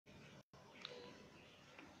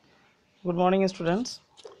Good morning, students.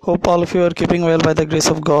 Hope all of you are keeping well by the grace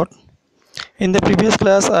of God. In the previous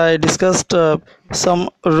class, I discussed some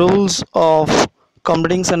rules of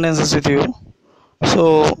completing sentences with you.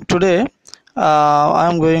 So today, I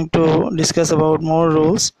am going to discuss about more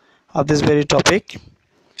rules of this very topic.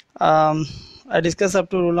 I discussed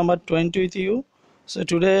up to rule number 20 with you. So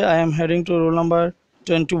today, I am heading to rule number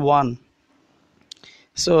 21.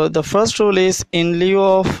 So the first rule is in lieu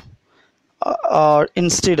of or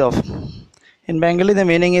instead of. In Bengali, the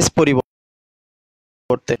meaning is poriborte.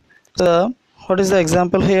 So, what is the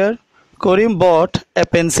example here? Karim bought a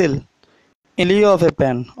pencil in lieu of a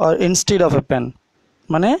pen or instead of a pen.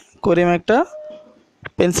 মানে করিম একটা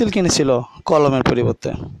pencil কিনেছিল কলমের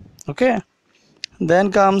পরিবর্তে. Okay. Then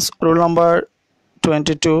comes rule number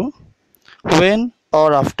 22. When or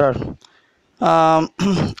after.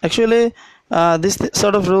 Actually, this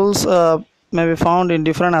sort of rules may be found in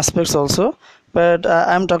different aspects also, but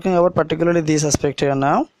I'm talking about particularly this aspect here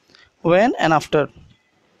now. When and after.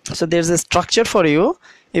 So there's a structure for you.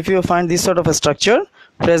 If you find this sort of a structure,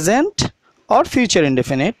 present or future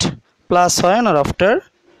indefinite plus when or after,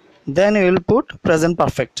 then you will put present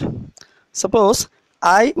perfect. Suppose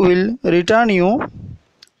I will return you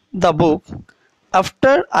the book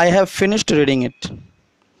after I have finished reading it.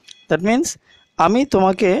 That means আমি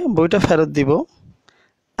তোমাকে বইটা ফেরত দিব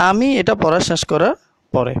আমি এটা পড়া শেষ করার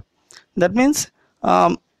পরে. That means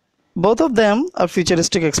both of them are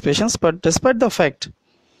futuristic expressions, but despite the fact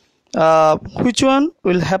which one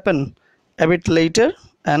will happen a bit later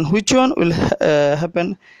and which one will happen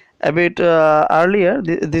a bit earlier,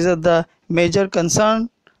 these are the major concern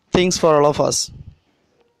things for all of us.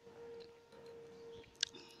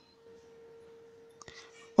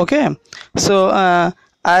 Okay, so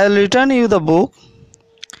I'll return you the book.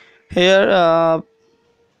 Here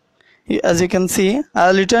as you can see,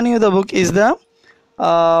 I'll return you the book is the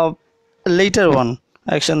later one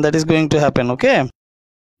action that is going to happen. Okay,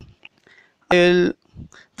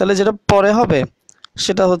 তাহলে যেটা পরে হবে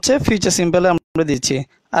সেটা হচ্ছে future সিম্পলে আমরা দিচ্ছি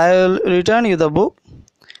I will return you the book.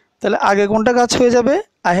 তাহলে আগে কোনটা কাজ হয়ে যাবে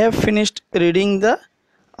I have finished reading the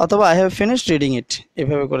অথবা I have finished reading it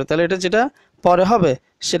এভাবে করে. তাহলে এটা যেটা পরে হবে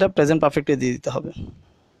সেটা প্রেজেন্ট পারফেক্টে দিয়ে দিতে হবে.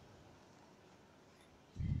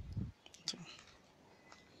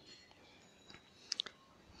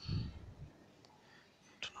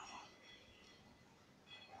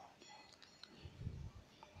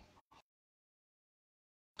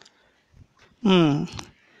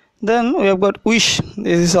 Then we have got wish.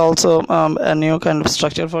 This is also a new kind of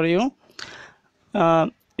structure for you.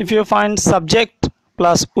 If you find subject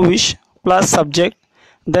plus wish plus subject,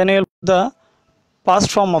 then you will put the past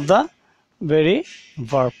form of the very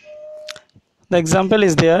verb. The example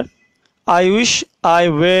is there. I wish I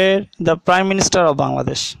were the Prime Minister of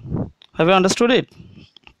Bangladesh. Have you understood it?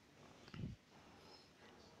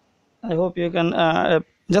 I hope you can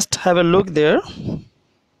just have a look there.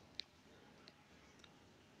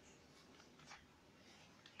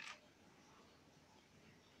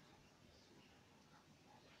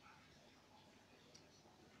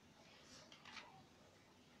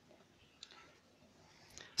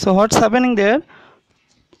 So what's happening there?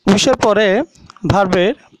 উইশের পরে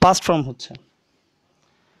ভার্বের past form হচ্ছে.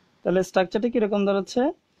 তাহলে স্ট্রাকচারটা কিরকম দাঁড়াচ্ছে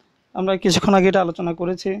আমরা কিছুক্ষণ আগে এটা আলোচনা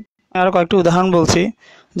করেছি. আরো কয়েকটি উদাহরণ বলছি.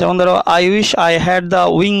 যেমন ধরো I wish I had the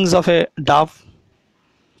wings of A Dove.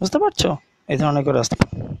 বুঝতে পারছো? এই ধরনের করে আসতে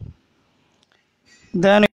পারে.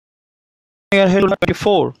 Then rule number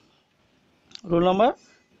 24. Rule number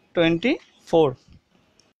 24.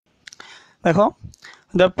 দেখো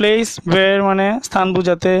the place where মানে স্থান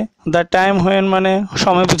বোঝাতে, the time when মানে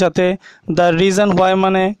সময় বোঝাতে, the reason why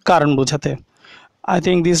মানে কারণ বোঝাতে. I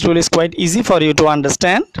think this rule is quite easy for you to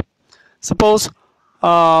understand. Suppose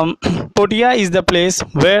Courteous is the place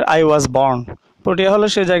where I was born. Courteous হলো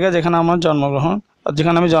সেই জায়গা যেখানে আমার জন্মগ্রহণ,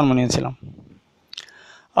 যেখানে আমি জন্ম নিয়েছিলাম.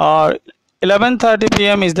 আর 11:30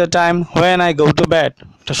 PM is the time when I go to bed.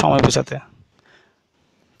 এটা সময় বোঝাতে.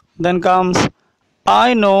 Then comes I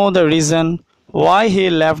know the reason why he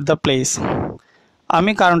left the place.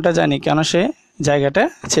 আমি কারণটা জানি কেন সে জায়গাটা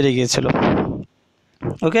ছেড়ে গিয়েছিল.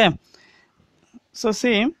 Okay, so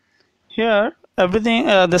see here everything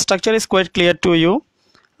the structure is quite clear to you.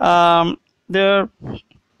 Their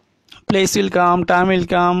place will come, time will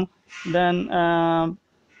come, then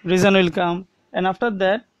reason will come, and after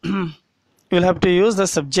that you will have to use the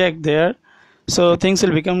subject there, so things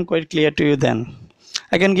will become quite clear to you. Then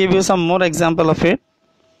I can give you some more example of it.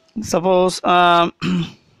 Suppose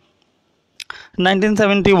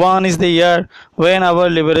 1971 is the year when our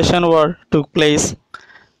liberation war took place.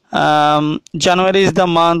 January is the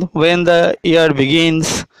month when the year begins.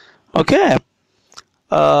 Okay,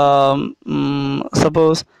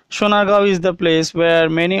 suppose Sonargaon is the place where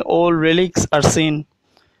many old relics are seen.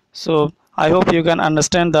 So I hope you can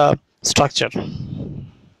understand the structure.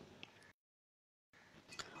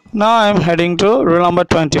 Now I am heading to rule number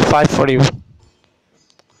 25 for you.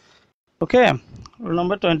 Okay, rule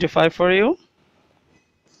number 25 for you.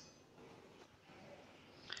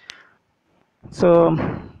 So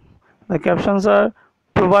the captions are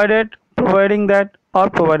provided, providing that, or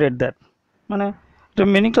provided that. মানে এটা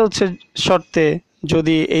মিনিংটা হচ্ছে শর্তে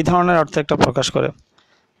যদি এই ধরনের অর্থ একটা প্রকাশ করে।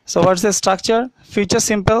 So what's the structure? Future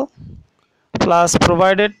simple plus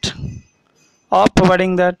provided or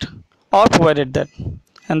providing that or provided that,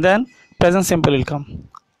 and then present simple will come.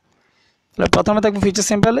 প্রথমে থাকবে ফিউচার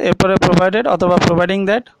সিম্পল, এরপরে প্রোভাইডেড অথবা প্রোভাইডিং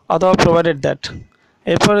দ্যাট অথবা প্রোভাইডেড দ্যাট,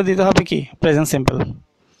 এরপরে দিতে হবে কি present simple.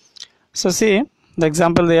 So C the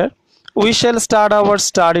example there, we shall start our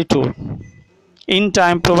study tour in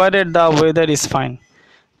time provided the weather is fine.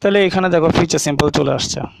 তাহলে এখানে দেখো ফিউচার সিম্পল চলে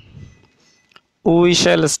আসছে, we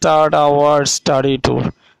shall start our study tour.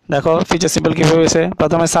 দেখো ফিউচার সিম্পল কীভাবে হয়েছে,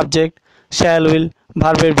 প্রথমে সাবজেক্ট শ্যাল উইল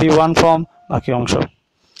ভার্বের V1 ফর্ম বাকি অংশ।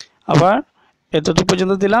 আবার এতটুকু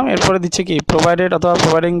পর্যন্ত দিলাম, এরপরে দিচ্ছে কি প্রোভাইডেড অথবা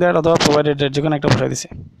প্রোভাইডিং দ্যাট অথবা প্রোভাইডেড দ্যাট, যেখানে একটা বসাই দিছে।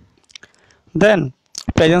 দেন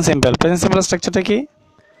প্রেজেন্ট সিম্পল, প্রেজেন্ট সিম্পল স্ট্রাকচারটা কি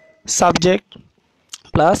subject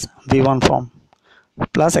plus V1 form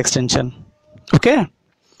plus extension. Okay,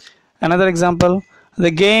 another example,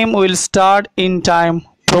 the game will start in time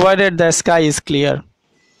provided the sky is clear.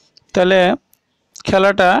 তাহলে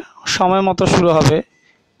খেলাটা সময় মতো শুরু হবে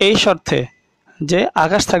এই শর্তে যে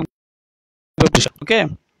আকাশ থাকবে। ওকে,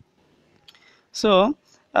 so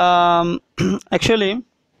actually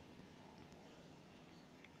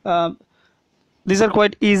these are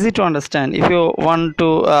quite easy to understand if you want to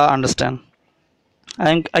understand.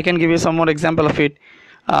 I can give you some more example of it.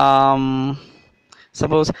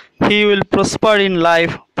 Suppose he will prosper in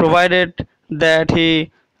life provided that he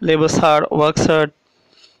labors hard, works hard.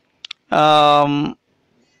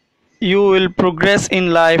 You will progress in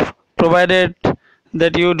life provided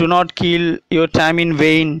that you do not kill your time in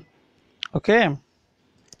vain. Okay,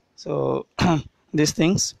 so these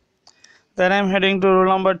things. Then I'm heading to rule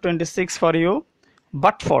number 26 for you.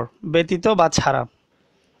 But for betito ba chhara,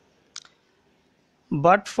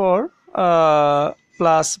 but for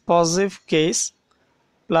plus possessive case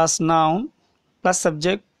plus noun plus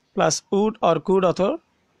subject plus would or could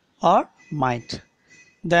or might,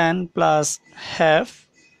 then plus have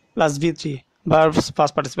plus V3 verbs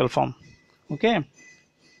past participle form. Okay,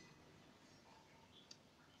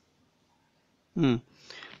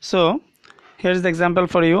 so here's the example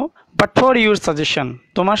for you. But for your suggestion,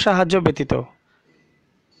 তোমার সাহায্য ব্যতীত,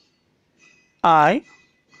 I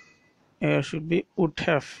should be would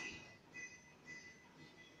have,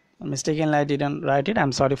 mistakenly I didn't write it,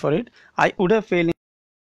 I'm sorry for it. I would have failed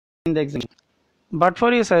in the exam. But for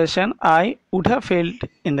your suggestion, I would have failed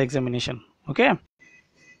in the examination. Okay,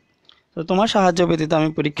 so তোমার সাহায্য ব্যতীত আমি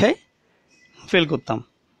পরীক্ষায় fail করতাম।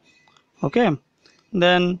 Okay,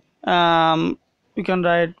 then we can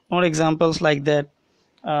write more examples like that.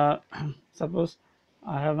 Suppose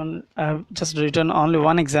I have just written only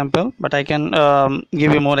one example, but I can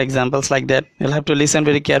give you more examples like that. You'll have to listen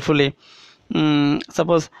very carefully.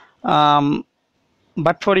 Suppose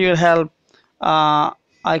but for your help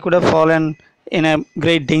I could have fallen in a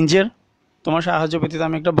great danger. তোমার সাহায্য ব্যতীত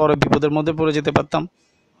আমি একটা বড় বিপদের মধ্যে পড়ে যেতে পারতাম।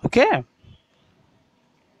 ওকে,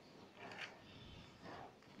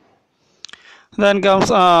 then comes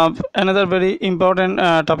another very important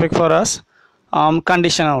topic for us,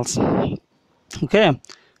 conditionals. Okay,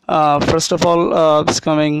 first of all it's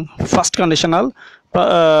coming first conditional,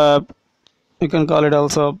 you can call it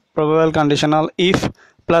also probable conditional. If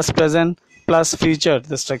plus present plus future,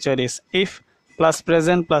 the structure is if plus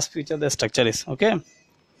present plus future, the structure is. Okay,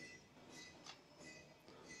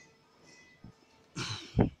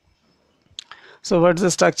 so what's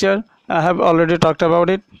the structure? I have already talked about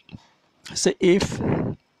it. So if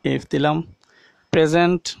dilam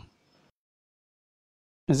present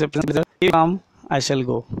is a present, if come I shall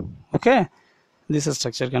go. Okay, this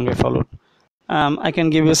structure can be followed. I can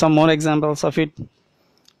give you some more examples of it.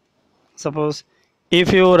 Suppose if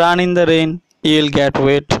you run in the rain you will get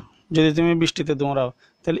wet. যদি তুমি বৃষ্টিতে দৌড়াও,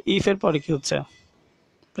 তাহলে if এর পরে কি হচ্ছে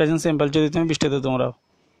present simple, যদি তুমি বৃষ্টিতে দৌড়াও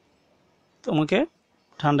তোমাকে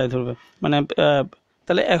ঠান্ডায় ধরবে। মানে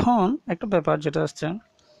তাহলে এখন একটা ব্যাপার যেটা আসছে,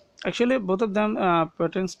 actually both of them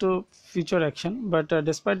pertains to future action, but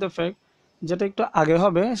despite the fact যেটা একটু আগে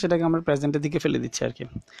হবে সেটাকে আমরা প্রেজেন্টের দিকে ফেলে দিচ্ছি আর কি।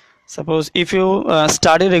 Suppose if you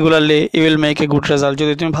study regularly you will make a good result,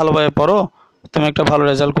 যদি তুমি ভালোভাবে পড়ো তুমি একটা ভালো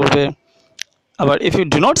রেজাল্ট করবে। আবার if you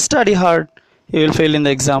do not study hard you will fail in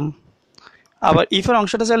the exam. আবার ইফের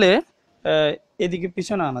অংশটা চাইলে এদিকে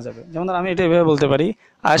পিছনে আনা যাবে। যেমন ধর আমি এটা এভাবে বলতে পারি,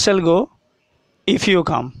 I shall go if you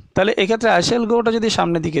come. তাহলে এক্ষেত্রে আই শ্যাল গোটা যদি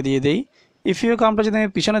সামনের দিকে দিয়ে দিই, ইফ ইউ কামটা যদি আমি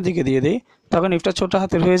পিছনের দিকে দিয়ে দিই, তখন ইফটা ছোট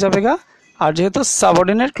হাতের হয়ে যাবে গা। আর যেহেতু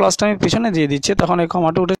সাবঅর্ডিনেট ক্লজটা আমি পিছনে দিয়ে দিচ্ছি, তখন এই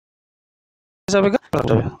কমাটা উঠে যাবে গা।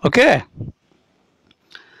 ওকে,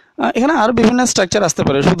 এখানে আরও বিভিন্ন স্ট্রাকচার আসতে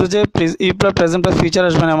পারে, শুধু যে if plus present plus future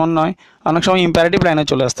আসবে এমন নয়। অনেক সময় ইম্পারেটিভ লাইনে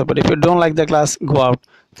চলে আসতে পারে, if you don't like the class go out,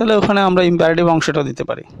 তাহলে ওখানে আমরা ইম্পারেটিভ অংশটা দিতে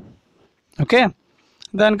পারি। ওকে,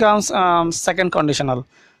 then comes second conditional.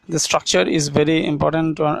 The structure is very important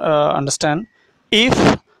to understand. If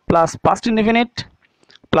plus past indefinite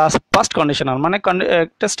plus past conditional, মানে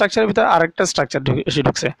একটা স্ট্রাকচারের ভিতরে আরেকটা স্ট্রাকচার এসে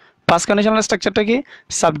ঢুকছে। past conditional স্ট্রাকচারটা কি,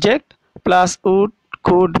 সাবজেক্ট প্লাস উড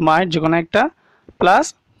কুড মাইট যে কোনো একটা প্লাস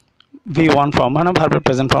V1 ফর্ম, মানে ভার্বের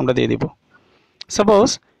প্রেজেন্ট ফর্মটা দিয়ে দিব। Suppose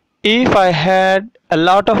if I had a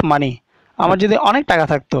lot of money, আমার যদি অনেক টাকা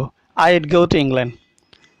থাকতো, I would go to England.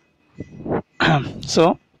 So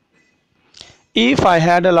if I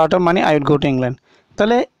had a lot of money I would go to England.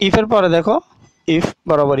 তাহলে ইফের পরে দেখো ইফ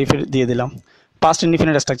বরাবর ইফ দিয়ে দিলাম। পাস্ট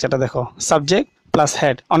ইনডিফিনিট স্ট্রাকচারটা দেখো, সাবজেক্ট প্লাস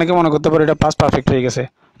হ্যাড। অনেকে মনে করতে পারে এটা পাস্ট পারফেক্ট হয়ে গেছে,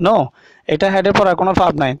 নো, এটা হ্যাডের পর আর কোনো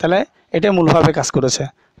ভার্ব নাই, তাহলে এটা মূলভাবে কাজ করেছে।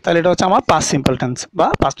 তাহলে এটা হচ্ছে আমার পাস্ট সিম্পল টেন্স বা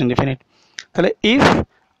পাস্ট ইনডিফিনিট। তাহলে if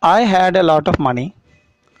I had a lot of money,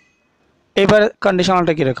 এবার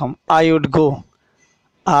কন্ডিশনালটা কীরকম, আই উড গো,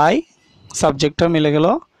 আই সাবজেক্টটা মিলে গেল,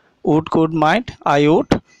 would could mite, I would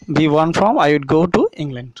V1 form, I would go to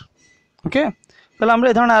England. ওকে, তাহলে আমরা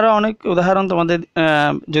এই ধরনের আরও অনেক উদাহরণ তোমাদের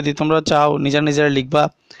যদি তোমরা চাও নিজেরা লিখবা।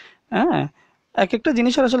 হ্যাঁ, এক একটা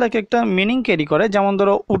জিনিসের আসলে এক একটা মিনিং ক্যারি করে। যেমন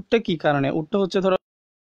ধরো উডটা কী কারণে, উডটা হচ্ছে ধরো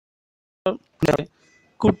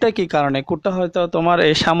কুডটা কী কারণে, কুডটা হয়তো তোমার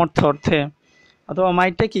এই সামর্থ্য অর্থে, অথবা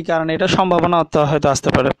মাইটটা কী কারণে, এটা সম্ভাবনা অর্থ হয়তো আসতে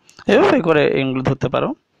পারে। এভাবে করে এগুলো ধরতে পারো।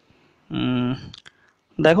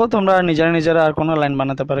 দেখো তোমরা নিজেরা আর কোনো লাইন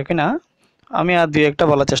বানাতে পারো কি না। আমি আর দুই একটা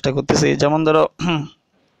বলার চেষ্টা করতেছি। যেমন ধরো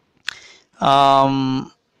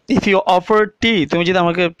ইফ ইউ অফার টি, তুমি যদি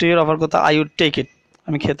আমাকে টির অফার করতে, আই উড টেক ইট,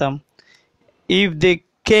 আমি খেতাম। If they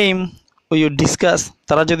came we would discuss,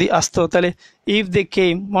 তারা যদি আসতো, তাহলে ইফ দে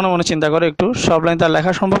কেম, মনে মনে চিন্তা করে একটু, সব লাইন তার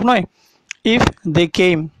লেখা সম্ভব নয়। ইফ দে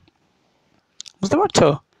কেম, বুঝতে পারছো,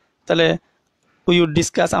 তাহলে উই উড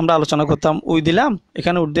ডিসকাস, আমরা আলোচনা করতাম, উই দিলাম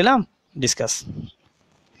এখানে, উড দিলাম, ডিসকাস।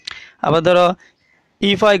 আবার ধরো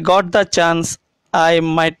if I got the chance I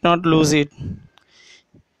might not lose it,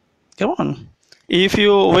 কেমন। If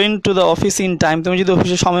you went to the office in time, তুমি যদি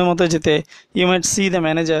অফিসে সময় মতো যেতে, you might C the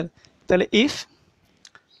manager. তাহলে if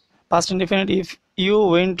past indefinite, if you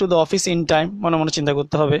went to the office in time, মনে মনে চিন্তা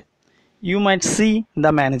করতে হবে, you might C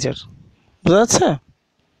the manager. বুঝা যাচ্ছে?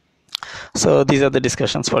 So these are the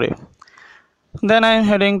discussions for you. Then I am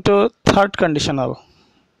heading two third conditional.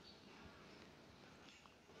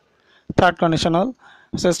 Third conditional,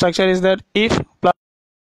 so structure is that if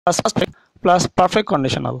plus perfect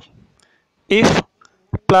conditional, if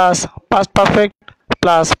plus past perfect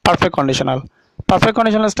plus perfect conditional. Perfect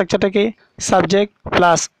conditional structure কি, subject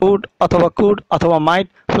plus would অথবা could অথবা might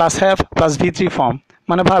plus have plus V3 form,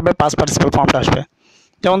 মানে ভার্বের past participle ফর্মটা আসবে।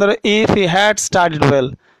 যেমন ধরো if he had studied well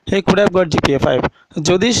he could have got GPA 5,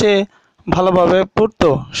 যদি সে ভালোভাবে পড়তো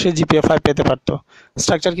সে GPA 5 পেতে পারতো।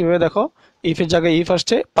 স্ট্রাকচার কীভাবে দেখো, ইফের জায়গায় ইফ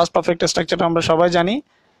আসছে, পাস্ট পারফেক্টের স্ট্রাকচারটা আমরা সবাই জানি,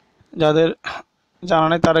 যাদের জানা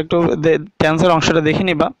নেই তারা একটু টেন্সের অংশটা দেখে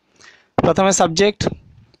নিবা। প্রথমে সাবজেক্ট,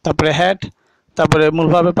 তারপরে হ্যাড, তারপরে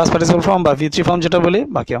মূলভাবে পাস্ট পার্টিসিপল ফর্ম বা V3 ফর্ম যেটা বলি,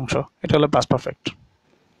 বাকি অংশ, এটা হলো পাস্ট পারফেক্ট।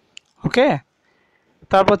 ওকে,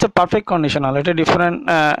 তারপর হচ্ছে পারফেক্ট কন্ডিশনাল, এটা ডিফারেন্ট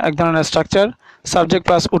এক ধরনের structure, subject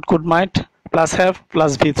plus would could mite plus have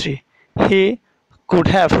plus V3, he could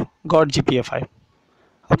have got GPA 5।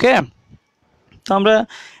 ওকে, তো আমরা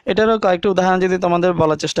এটারও কয়েকটা উদাহরণ যদি তোমাদের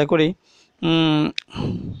বলার চেষ্টা করি,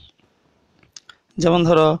 যেমন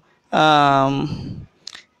ধরো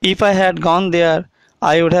if I had gone there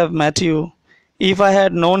I would have mat you, if I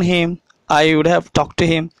had known him I would have talk to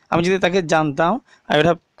him, আমি যদি তাকে জানতাম I would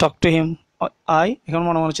have talk to him, I এখন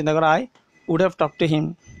মনে মনে চিন্তা করো, I would have talk to him.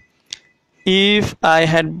 If I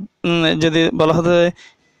had, যদি বলা হতো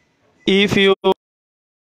ইফ ইউ,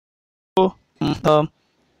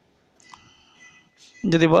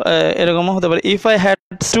 যদি এরকমও হতে পারে, if I had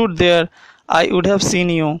stood there I would have seen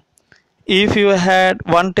you, if you had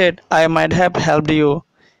wanted I might have helped you,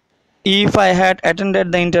 if I had attended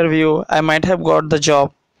the interview I might have got the job.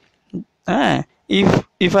 হ্যাঁ,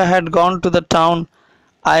 if I had gone to the town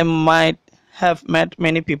I might have mate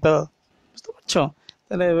many people. বুঝতে পারছো?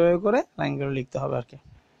 তাহলে এভাবে করে লাইনগুলো লিখতে হবে আর কি।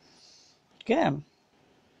 ওকে,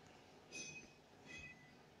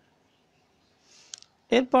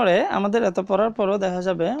 এরপরে আমাদের এত পড়ার পরও দেখা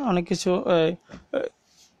যাবে অনেক কিছু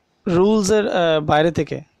রুলসের বাইরে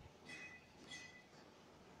থেকে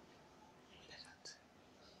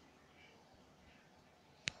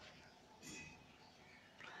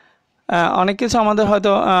অনেক কিছু আমাদের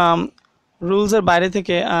হয়তো রুলসের বাইরে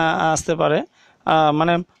থেকে আসতে পারে,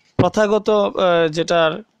 মানে প্রথাগত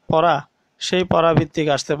যেটার পড়া সেই পড়া ভিত্তিক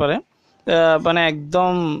আসতে পারে, মানে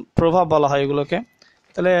একদম প্রভাব বলা হয় এগুলোকে।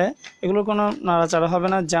 তাহলে এগুলো কোনো নাড়াচাড়া হবে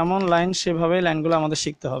না, যেমন লাইন সেভাবেই লাইনগুলো আমাদের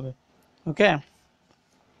শিখতে হবে। ওকে,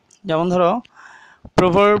 যেমন ধরো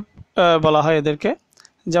প্রভার্ব বলা হয় এদেরকে,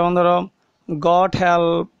 যেমন ধরো god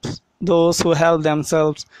helps those who help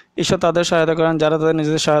themselves, ঈশ্বর তাদের সহায়তা করেন যারা তাদের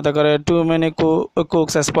নিজেদের সহায়তা করে। Two many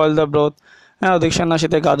cooks spoil the broth, অধিক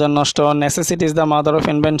সন্ন্যাসীতে গাজন নষ্ট। Necessity is the mother of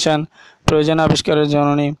invention, প্রয়োজন আবিষ্কারের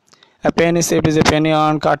জননী। A penny saved is a penny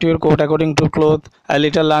earned, cut your coat according to cloth, a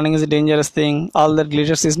little learning is a dangerous thing, all that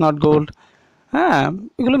glitters is not gold। হ্যাঁ,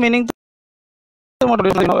 এগুলো meaning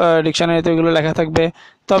ডিকশনারিতে এগুলো লেখা থাকবে,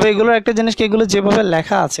 তবে এগুলোর একটা জিনিস কি, এগুলো যেভাবে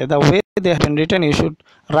লেখা আছে, the way they have been written, you should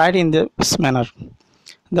write in this manner.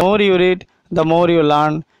 The more you read the more you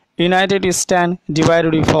learn, United you stand,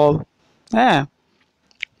 divided you ফল। হ্যাঁ,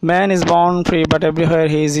 man is born free but everywhere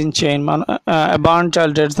he is in chain, a born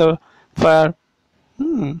child dreads the fire।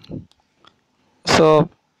 So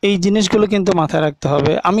এই জিনিসগুলো কিন্তু মাথায় রাখতে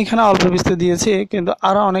হবে। আমি এখানে অল্প বিস্তর দিয়েছি, কিন্তু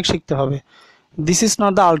আরও অনেক শিখতে হবে। This is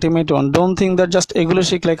not the ultimate one, don't think that just এগুলো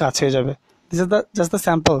শিখলে কাজ হয়ে যাবে। This is the just the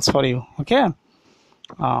samples for you. Okay,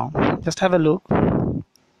 just have a look.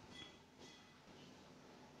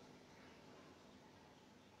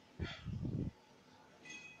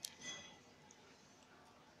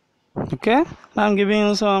 Okay, I'm giving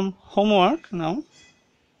you some homework now.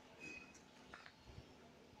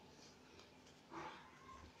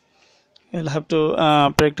 You'll have to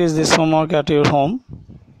practice this homework at your home.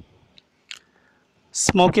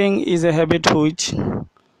 Smoking is a habit which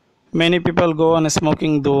many people go on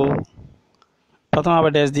smoking though প্রথম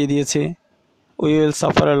আবার dash দিয়ে দিয়েছি। We will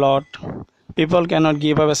suffer a lot. People cannot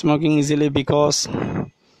give up smoking easily because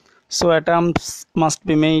so attempts must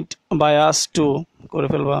be made by us to করে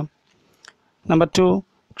ফেলবা। Number 2,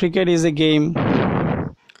 cricket is a game.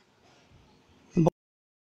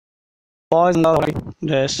 Boys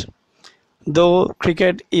dash. Though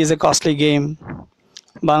cricket is a costly game,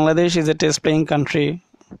 Bangladesh is a test playing country.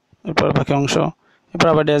 এরপর বাকি অংশ, এরপর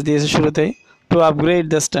আবার dash দিয়েছে শুরুতেই, to upgrade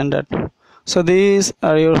the standard. So these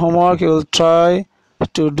are your homework. You will try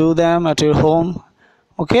to do them at your home.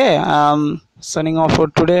 Okay, I'm signing off for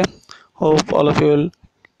today. Hope all of you will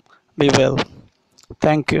be well.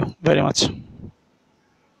 Thank you very much.